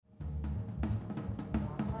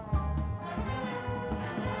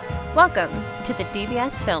Welcome to the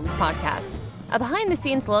DBS Films Podcast, a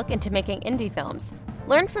behind-the-scenes look into making indie films.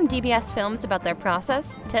 Learn from DBS Films about their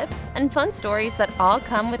process, tips, and fun stories that all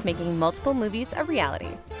come with making multiple movies a reality.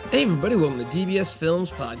 Hey everybody, welcome to DBS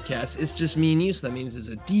Films Podcast. It's just me and you, so that means it's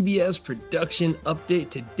a DBS production update.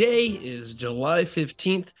 Today is July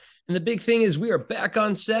 15th, and the big thing is we are back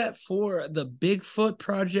on set for the Bigfoot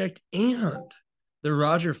Project and the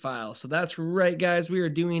Roger File. So that's right, guys. We are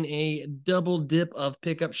doing a double dip of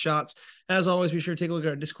pickup shots. As always, be sure to take a look at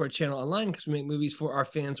our Discord channel online because we make movies for our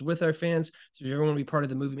fans with our fans. So if you ever want to be part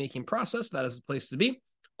of the movie making process, that is the place to be.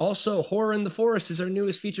 Also, Horror in the Forest is our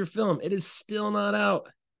newest feature film. It is still not out,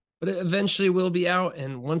 but it eventually will be out.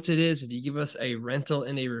 And once it is, if you give us a rental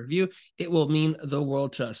and a review, it will mean the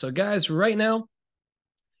world to us. So guys, right now,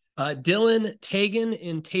 Dylan, Tegan,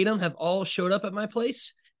 and Tatum have all showed up at my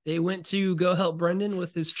place. They went to go help Brendan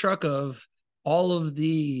with his truck of all of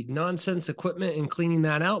the nonsense equipment and cleaning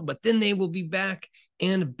that out. But then they will be back,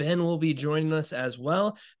 and Ben will be joining us as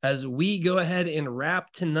well as we go ahead and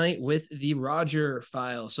wrap tonight with the Roger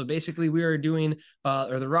File. So basically we are doing,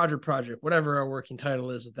 or the Roger Project, whatever our working title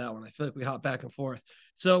is with that one. I feel like we hop back and forth.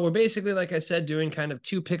 So we're basically, like I said, doing kind of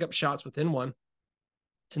two pickup shots within one.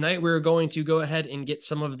 Tonight, we're going to go ahead and get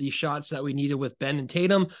some of the shots that we needed with Ben and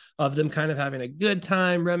Tatum of them kind of having a good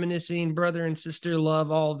time, reminiscing, brother and sister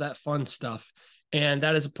love, all of that fun stuff. And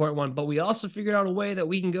that is a point one. But we also figured out a way that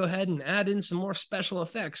we can go ahead and add in some more special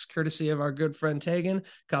effects, courtesy of our good friend Tegan,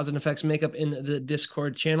 Cause and Effects Makeup in the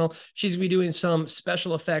Discord channel. She's going to be doing some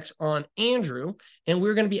special effects on Andrew, and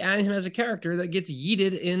we're going to be adding him as a character that gets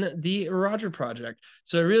yeeted in the Roger Project.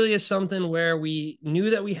 So it really is something where we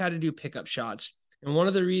knew that we had to do pickup shots. And one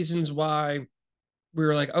of the reasons why we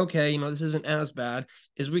were like, okay, this isn't as bad,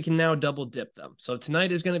 is we can now double dip them. So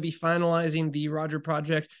tonight is going to be finalizing the Roger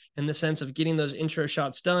Project in the sense of getting those intro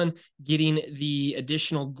shots done, getting the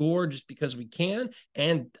additional gore just because we can.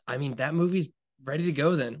 And I mean, that movie's ready to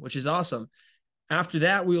go then, which is awesome. After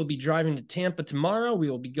that, we will be driving to Tampa tomorrow.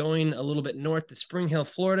 We will be going a little bit north to Spring Hill,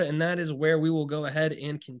 Florida, and that is where we will go ahead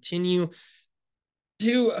and continue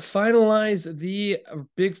to finalize the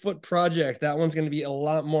Bigfoot Project. That one's going to be a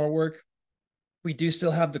lot more work. We do still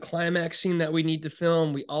have the climax scene that we need to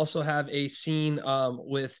film. We also have a scene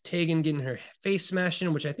with Tegan getting her face smashed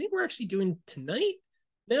in, which I think we're actually doing tonight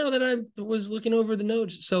now that I was looking over the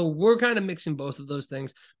notes. So we're kind of mixing both of those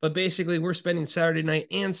things. But basically, we're spending Saturday night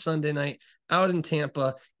and Sunday night out in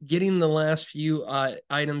Tampa, getting the last few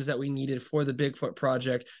items that we needed for the Bigfoot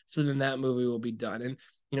Project. So then that movie will be done. And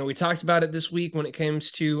we talked about it this week when it comes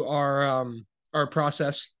to our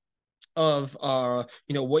process of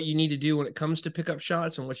what you need to do when it comes to pickup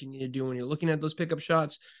shots and what you need to do when you're looking at those pickup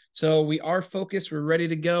shots. So we are focused. We're ready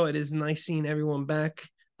to go. It is nice seeing everyone back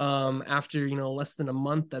after less than a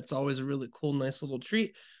month. That's always a really cool, nice little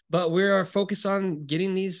treat. But we are focused on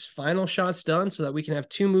getting these final shots done so that we can have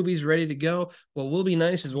two movies ready to go. What will be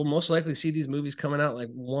nice is we'll most likely see these movies coming out like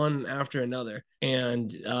one after another. And,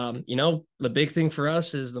 the big thing for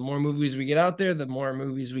us is the more movies we get out there, the more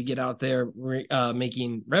movies we get out there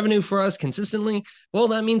making revenue for us consistently. Well,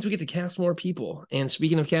 that means we get to cast more people. And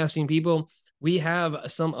speaking of casting people, we have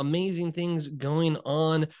some amazing things going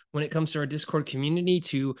on when it comes to our Discord community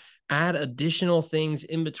to add additional things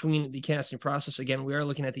in between the casting process. Again, we are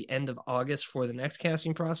looking at the end of August for the next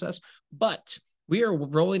casting process, but we are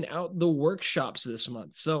rolling out the workshops this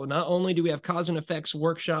month. So not only do we have Cause and Effects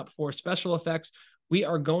workshop for special effects, we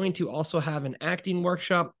are going to also have an acting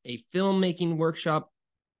workshop, a filmmaking workshop,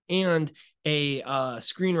 and a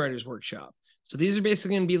screenwriter's workshop. So these are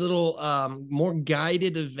basically going to be little more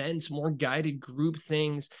guided events, more guided group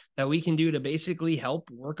things that we can do to basically help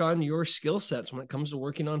work on your skill sets when it comes to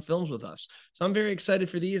working on films with us. So I'm very excited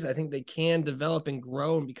for these. I think they can develop and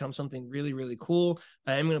grow and become something really, really cool.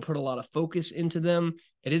 I am going to put a lot of focus into them.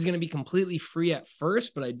 It is going to be completely free at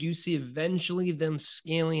first, but I do see eventually them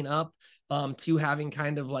scaling up to having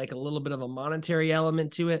kind of like a little bit of a monetary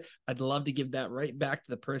element to it. I'd love to give that right back to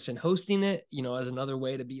the person hosting it, as another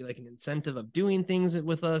way to be like an incentive of doing things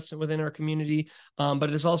with us within our community.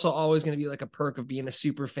 But it's also always going to be like a perk of being a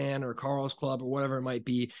super fan or Carl's Club or whatever it might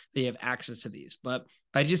be. They have access to these. But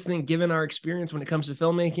I just think given our experience when it comes to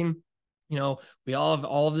filmmaking, we all have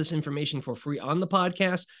all of this information for free on the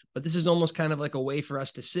podcast, but this is almost kind of like a way for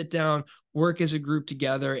us to sit down, work as a group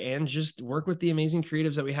together and just work with the amazing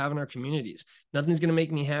creatives that we have in our communities. Nothing's going to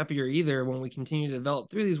make me happier either when we continue to develop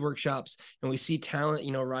through these workshops and we see talent,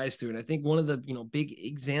 rise through. And I think one of the, big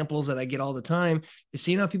examples that I get all the time is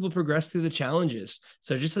seeing how people progress through the challenges.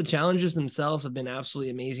 So just the challenges themselves have been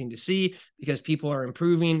absolutely amazing to see because people are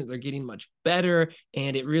improving, they're getting much better.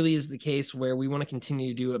 And it really is the case where we want to continue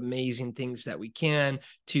to do amazing things that we can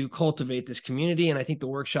to cultivate this community. And I think the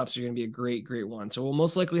workshops are going to be a great, great one. So we'll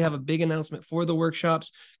most likely have a big announcement for the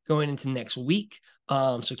workshops going into next week.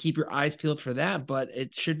 So keep your eyes peeled for that, but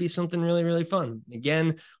it should be something really, really fun.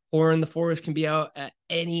 Again, Horror in the Forest can be out at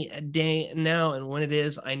any day now. And when it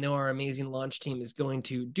is, I know our amazing launch team is going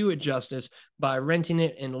to do it justice by renting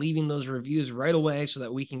it and leaving those reviews right away so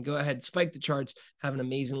that we can go ahead, spike the charts, have an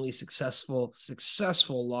amazingly successful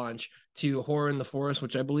launch to Horror in the Forest,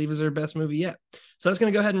 which I believe is our best movie yet. So that's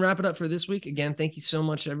going to go ahead and wrap it up for this week. Again, thank you so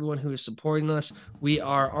much to everyone who is supporting us. We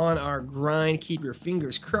are on our grind. Keep your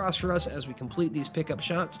fingers crossed for us as we complete these pickup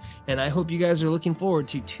shots. And I hope you guys are looking forward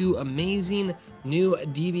to 2 amazing new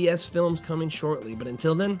DBS films coming shortly. But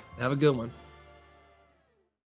until then, have a good one.